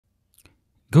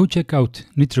Go check out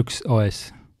Nitrux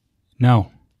OS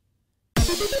now.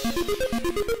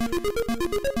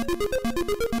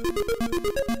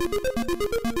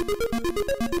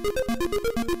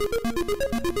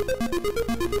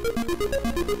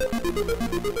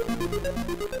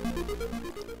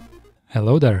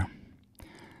 Hello there.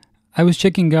 I was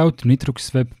checking out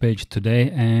Nitrux webpage today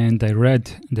and I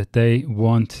read that they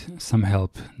want some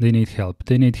help. They need help.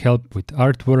 They need help with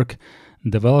artwork,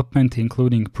 development,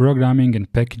 including programming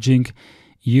and packaging,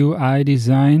 UI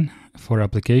design for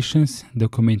applications,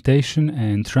 documentation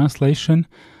and translation,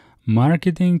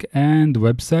 marketing and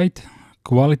website,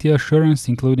 quality assurance,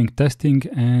 including testing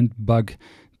and bug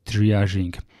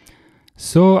triaging.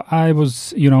 So I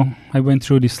went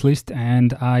through this list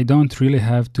and I don't really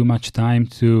have too much time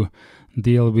to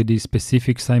deal with these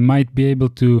specifics. I might be able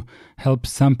to help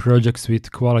some projects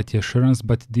with quality assurance,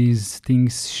 but these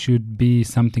things should be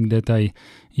something that I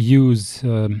use,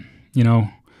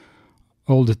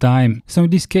 all the time. So in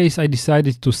this case, I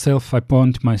decided to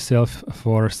self-appoint myself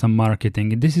for some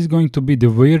marketing. This is going to be the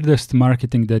weirdest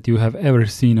marketing that you have ever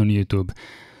seen on YouTube.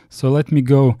 So let me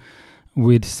go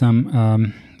with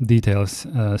some details.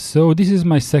 So this is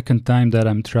my second time that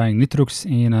I'm trying Nitrux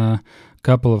in a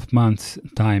couple of months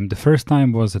time. The first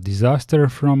time was a disaster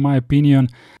from my opinion.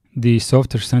 The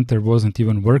software center wasn't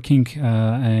even working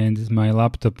and my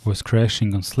laptop was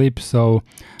crashing on sleep. So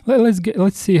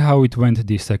let's see how it went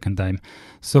the second time.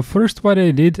 So first what I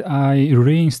did, I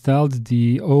reinstalled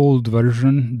the old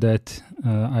version that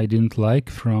I didn't like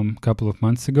from a couple of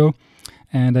months ago.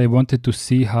 And I wanted to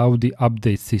see how the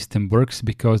update system works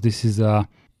because this is a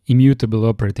immutable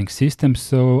operating system,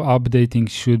 so updating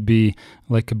should be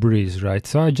like a breeze, right?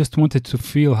 So I just wanted to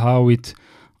feel how it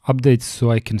updates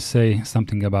so I can say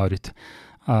something about it.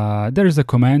 There is a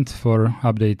command for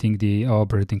updating the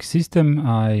operating system.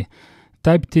 I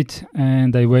typed it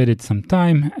and I waited some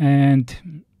time and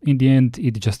in the end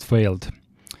it just failed.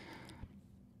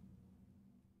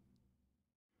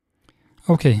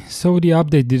 Okay, so the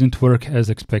update didn't work as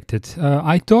expected.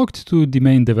 I talked to the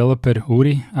main developer,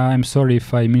 Uri. I'm sorry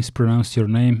if I mispronounced your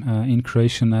name. In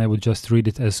Croatian, I would just read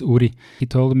it as Uri. He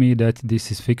told me that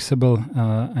this is fixable,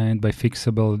 and by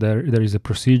fixable, there is a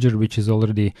procedure which is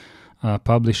already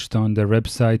published on their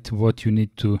website, what you need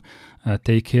to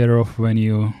take care of when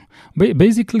you...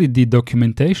 Basically, the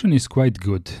documentation is quite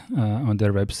good on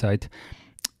their website.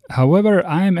 However,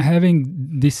 I'm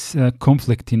having this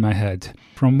conflict in my head.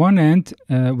 From one end,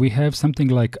 we have something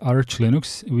like Arch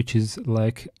Linux, which is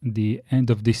like the end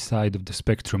of this side of the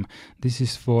spectrum. This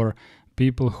is for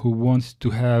people who want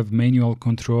to have manual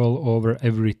control over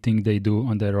everything they do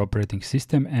on their operating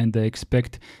system, and they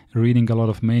expect reading a lot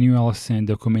of manuals and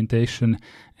documentation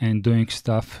and doing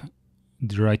stuff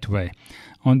the right way.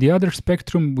 On the other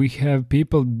spectrum, we have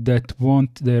people that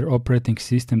want their operating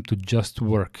system to just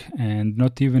work and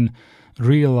not even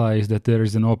realize that there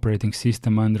is an operating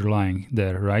system underlying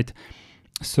there, right?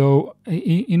 So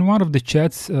in one of the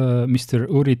chats, Mr.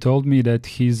 Uri told me that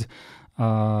his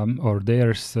or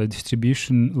theirs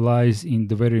distribution lies in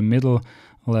the very middle,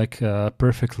 like a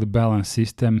perfectly balanced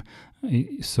system.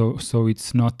 So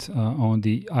it's not on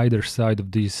the either side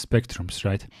of these spectrums,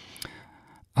 right?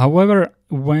 However,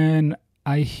 when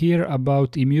I hear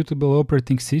about immutable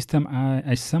operating system,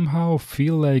 I somehow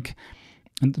feel like,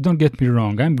 and don't get me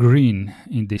wrong, I'm green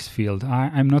in this field.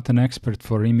 I'm not an expert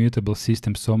for immutable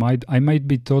systems, so I might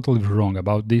be totally wrong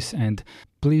about this, and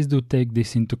please do take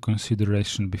this into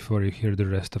consideration before you hear the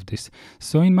rest of this.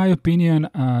 So in my opinion,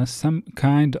 some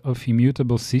kind of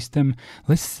immutable system,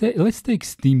 let's take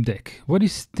Steam Deck. What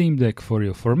is Steam Deck for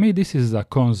you? For me, this is a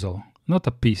console, not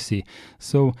a PC.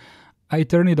 So I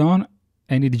turn it on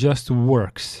and it just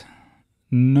works.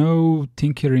 No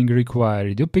tinkering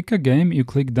required. You pick a game, you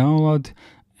click download,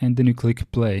 and then you click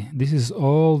play. This is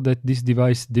all that this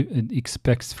device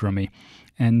expects from me.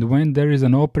 And when there is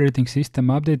an operating system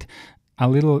update, a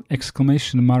little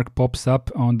exclamation mark pops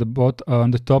up on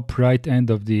the top right end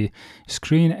of the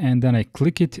screen, and then I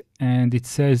click it and it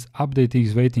says update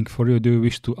is waiting for you. Do you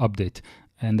wish to update?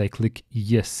 And I click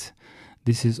yes.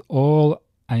 This is all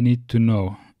I need to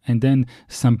know. And then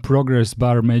some progress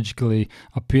bar magically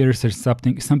appears, or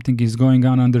something is going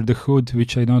on under the hood,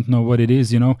 which I don't know what it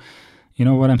is, you know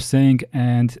what I'm saying,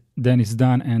 and then it's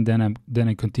done, and then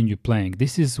I continue playing.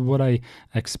 This is what I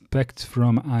expect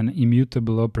from an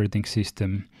immutable operating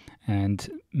system, and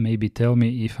maybe tell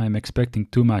me if I'm expecting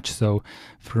too much. So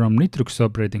from Nitrux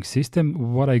operating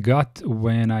system, what I got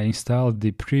when I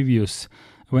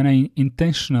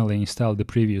intentionally installed the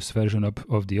previous version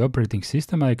of the operating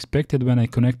system, I expected when I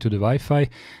connect to the Wi-Fi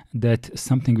that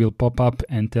something will pop up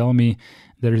and tell me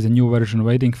there is a new version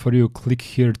waiting for you, click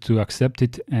here to accept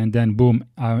it, and then boom,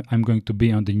 I'm going to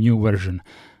be on the new version.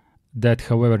 That,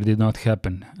 however, did not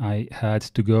happen. I had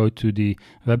to go to the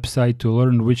website to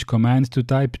learn which command to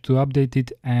type to update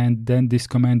it, and then this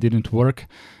command didn't work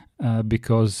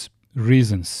because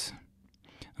reasons.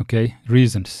 Okay,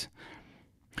 reasons.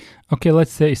 Okay,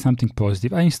 let's say something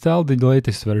positive. I installed the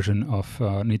latest version of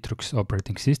Nitrux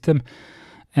operating system,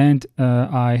 and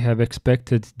I have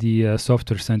expected the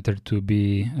software center to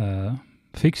be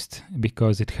fixed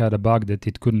because it had a bug that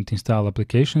it couldn't install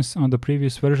applications on the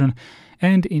previous version,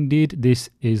 and indeed this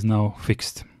is now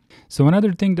fixed. So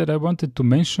another thing that I wanted to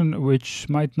mention, which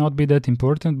might not be that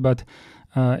important, but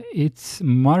it's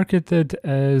marketed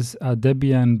as a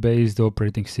Debian based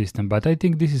operating system, but I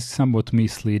think this is somewhat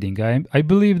misleading. I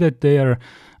believe that they are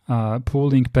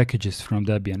pulling packages from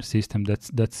Debian system.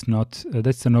 That's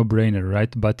a no-brainer,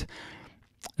 right? But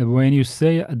when you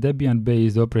say a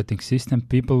Debian-based operating system,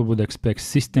 people would expect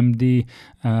systemd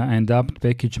and apt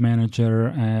package manager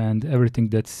and everything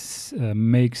that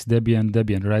makes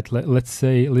Debian, right? Let's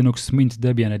say Linux Mint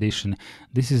Debian edition.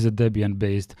 This is a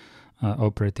Debian-based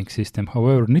operating system.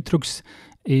 However, Nitrux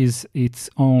is its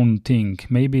own thing.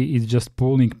 Maybe it's just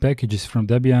pulling packages from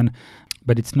Debian,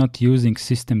 but it's not using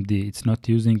systemd. It's not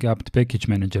using apt package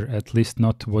manager, at least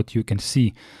not what you can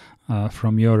see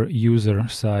from your user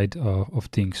side of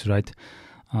things, right?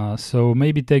 So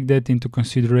maybe take that into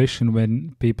consideration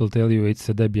when people tell you it's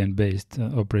a Debian-based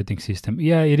operating system.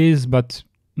 Yeah, it is, but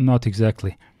not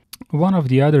exactly. One of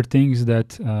the other things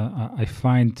that I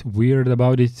find weird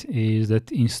about it is that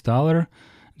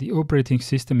the operating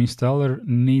system installer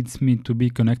needs me to be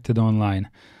connected online.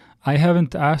 I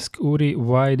haven't asked Uri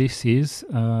why this is,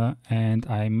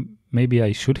 and maybe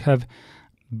I should have,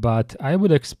 but I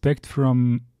would expect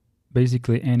from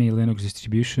basically any Linux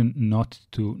distribution not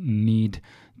to need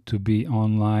to be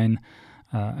online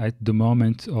at the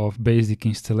moment of basic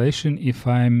installation. If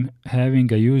I'm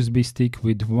having a USB stick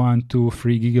with 1, 2,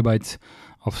 3 gigabytes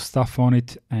of stuff on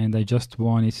it and I just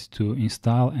want it to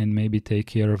install and maybe take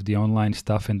care of the online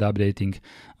stuff and updating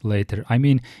later. I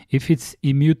mean, if it's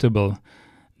immutable,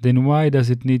 then why does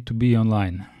it need to be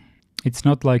online? It's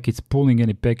not like it's pulling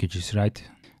any packages, right?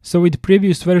 So with the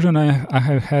previous version, I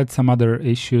have had some other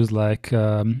issues, like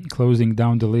closing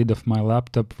down the lid of my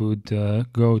laptop would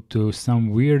go to some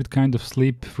weird kind of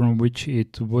sleep from which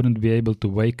it wouldn't be able to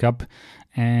wake up.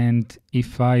 And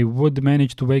if I would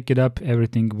manage to wake it up,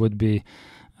 everything would be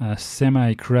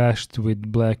semi-crashed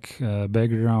with black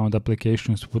background.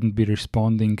 Applications wouldn't be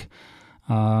responding.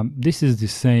 This is the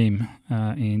same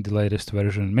in the latest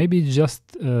version. Maybe it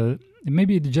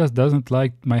just doesn't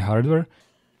like my hardware.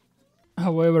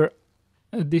 However,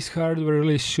 this hardware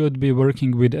really should be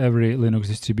working with every Linux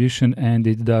distribution, and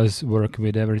it does work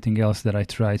with everything else that I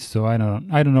tried. So I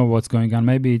don't know what's going on.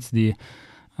 Maybe it's the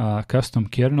custom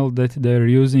kernel that they're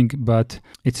using, but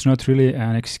it's not really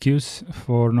an excuse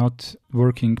for not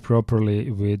working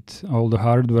properly with all the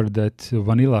hardware that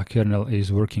vanilla kernel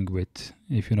is working with,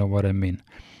 if you know what I mean.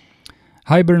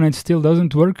 Hibernate still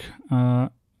doesn't work,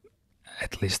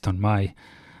 at least on my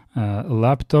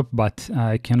laptop, but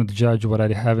I cannot judge what I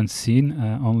haven't seen,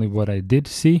 only what I did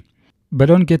see. But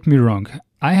don't get me wrong,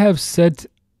 I have said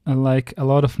like a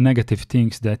lot of negative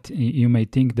things that you may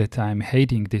think that I'm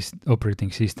hating this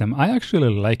operating system. I actually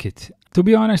like it. To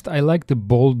be honest, I like the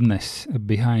boldness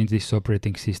behind this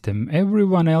operating system.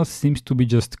 Everyone else seems to be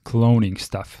just cloning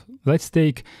stuff. Let's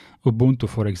take Ubuntu,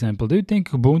 for example. Do you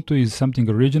think Ubuntu is something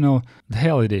original? The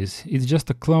hell it is. It's just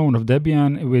a clone of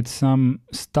Debian with some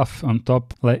stuff on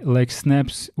top, like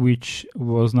snaps, which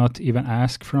was not even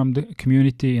asked from the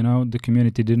community. You know, the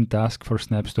community didn't ask for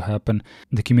snaps to happen.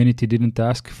 The community didn't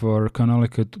ask for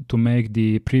Canonical to make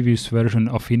the previous version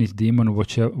of initdaemon,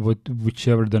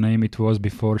 whichever the name it was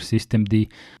before systemd.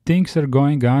 Things are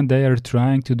going on. They are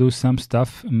trying to do some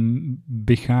stuff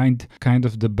behind kind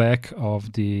of the back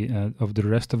of the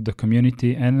rest of the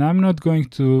community, and I'm not going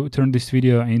to turn this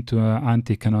video into an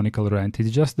anti-canonical rant. It's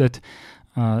just that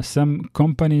some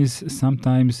companies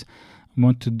sometimes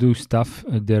want to do stuff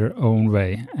their own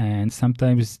way, and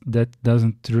sometimes that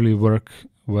doesn't really work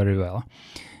very well.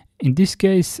 In this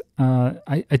case,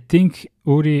 I think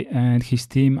Uri and his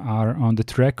team are on the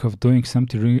track of doing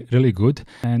something really good,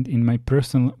 and in my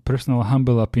personal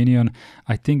humble opinion,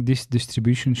 I think this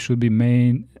distribution should be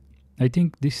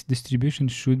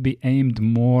aimed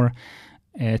more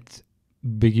at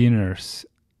beginners,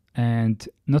 and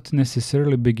not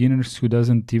necessarily beginners who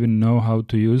doesn't even know how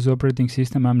to use operating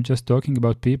system. I'm just talking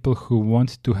about people who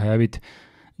want to have it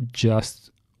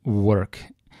just work.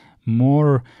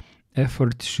 More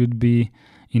effort should be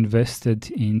invested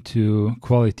into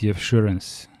quality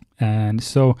assurance. And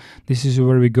so this is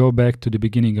where we go back to the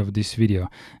beginning of this video.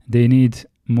 They need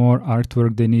more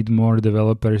artwork, they need more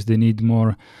developers, they need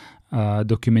more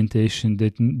documentation,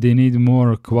 they need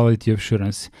more quality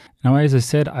assurance. Now, as I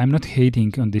said, I'm not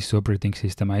hating on this operating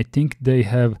system. I think they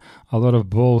have a lot of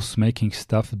balls making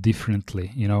stuff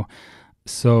differently, you know.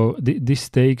 So this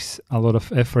takes a lot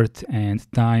of effort and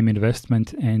time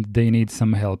investment, and they need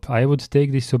some help. I would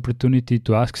take this opportunity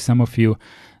to ask some of you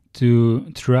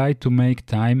to try to make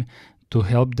time to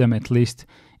help them, at least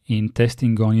in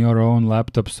testing on your own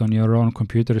laptops, on your own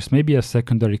computers, maybe a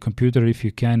secondary computer if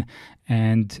you can,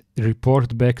 and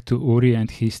report back to Uri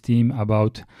and his team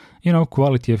about, you know,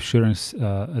 quality assurance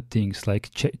things, like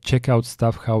check out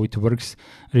stuff, how it works,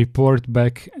 report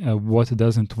back what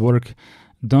doesn't work.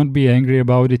 Don't be angry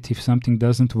about it if something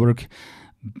doesn't work.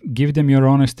 Give them your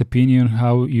honest opinion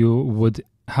how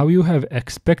you have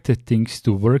expected things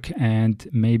to work, and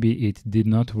maybe it did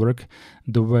not work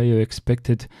the way you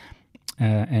expected.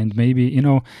 And maybe, you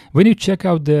know, when you check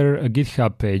out their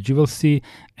GitHub page, you will see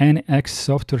NX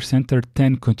Software Center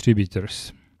 10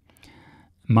 contributors,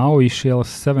 Maui Shell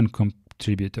 7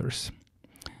 contributors,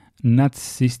 NUTS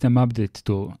System Update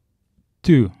Tool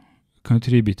 2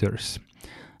 contributors,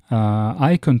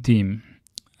 Icon Team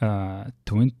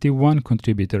 21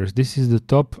 contributors. This is the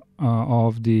top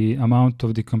of the amount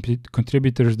of the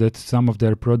contributors that some of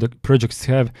their projects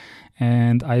have,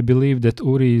 and I believe that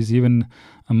Uri is even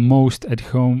most at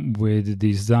home with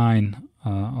design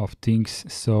of things.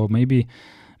 So maybe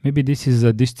this is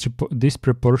a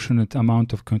disproportionate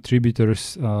amount of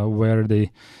contributors where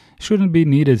they shouldn't be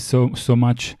needed so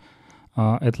much.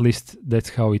 At least that's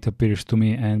how it appears to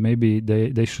me, and maybe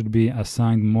they should be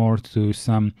assigned more to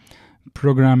some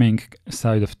programming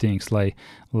side of things, like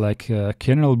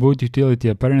kernel boot utility.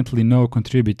 Apparently no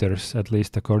contributors, at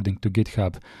least according to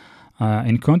GitHub.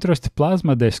 In contrast,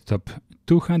 Plasma Desktop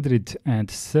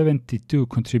 272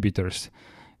 contributors,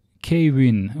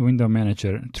 Kwin Window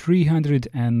Manager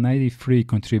 393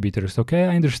 contributors. Okay,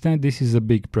 I understand this is a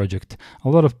big project, a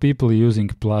lot of people using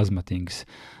Plasma things,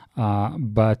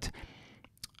 but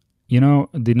you know,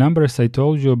 the numbers I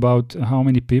told you about how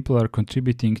many people are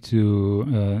contributing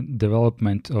to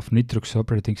development of Nitrux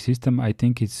operating system, I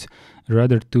think it's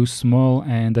rather too small,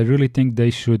 and I really think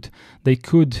they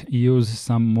could use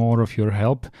some more of your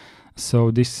help.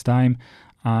 So this time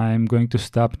I'm going to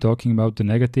stop talking about the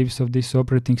negatives of this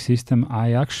operating system.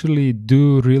 I actually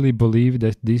do really believe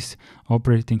that this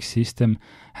operating system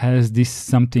has this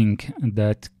something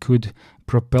that could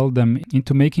propel them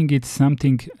into making it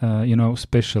something you know,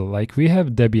 special. Like we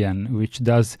have Debian, which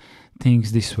does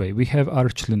things this way. We have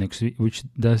Arch Linux, which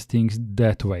does things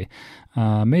that way.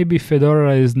 Maybe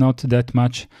Fedora is not that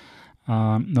much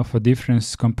of a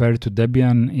difference compared to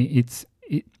Debian.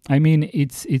 I mean,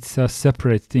 it's a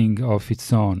separate thing of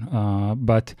its own,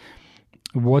 but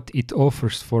what it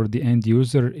offers for the end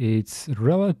user, it's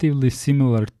relatively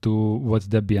similar to what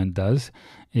Debian does,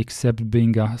 except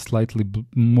being a slightly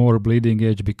more bleeding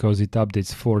edge because it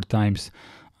updates 4 times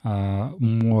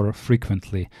more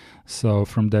frequently. So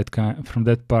from that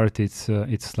part, it's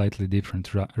slightly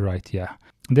different, right? Yeah.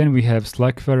 Then we have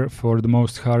Slackware for the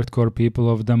most hardcore people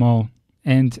of them all.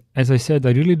 And as I said,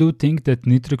 I really do think that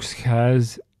Nitrux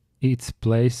has its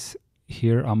place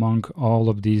here among all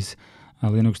of these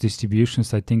Linux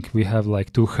distributions. I think we have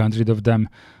like 200 of them,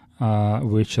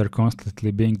 which are constantly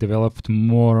being developed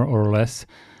more or less.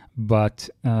 But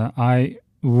I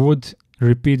would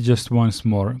repeat just once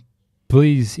more,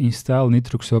 please install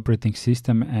Nitrux operating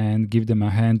system and give them a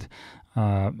hand.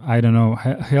 I don't know,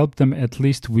 help them at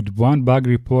least with one bug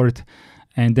report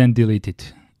and then delete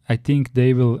it. I think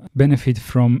they will benefit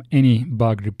from any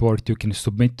bug report you can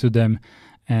submit to them.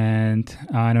 And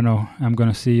I don't know, I'm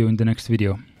gonna see you in the next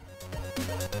video.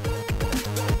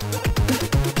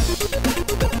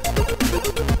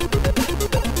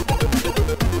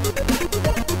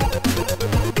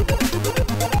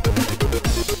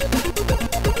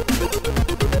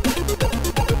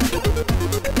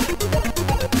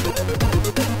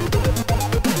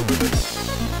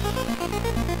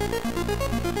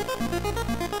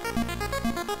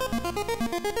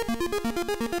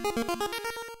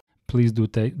 Please do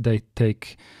take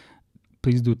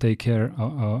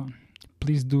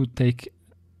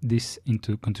this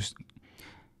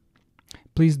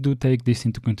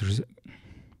into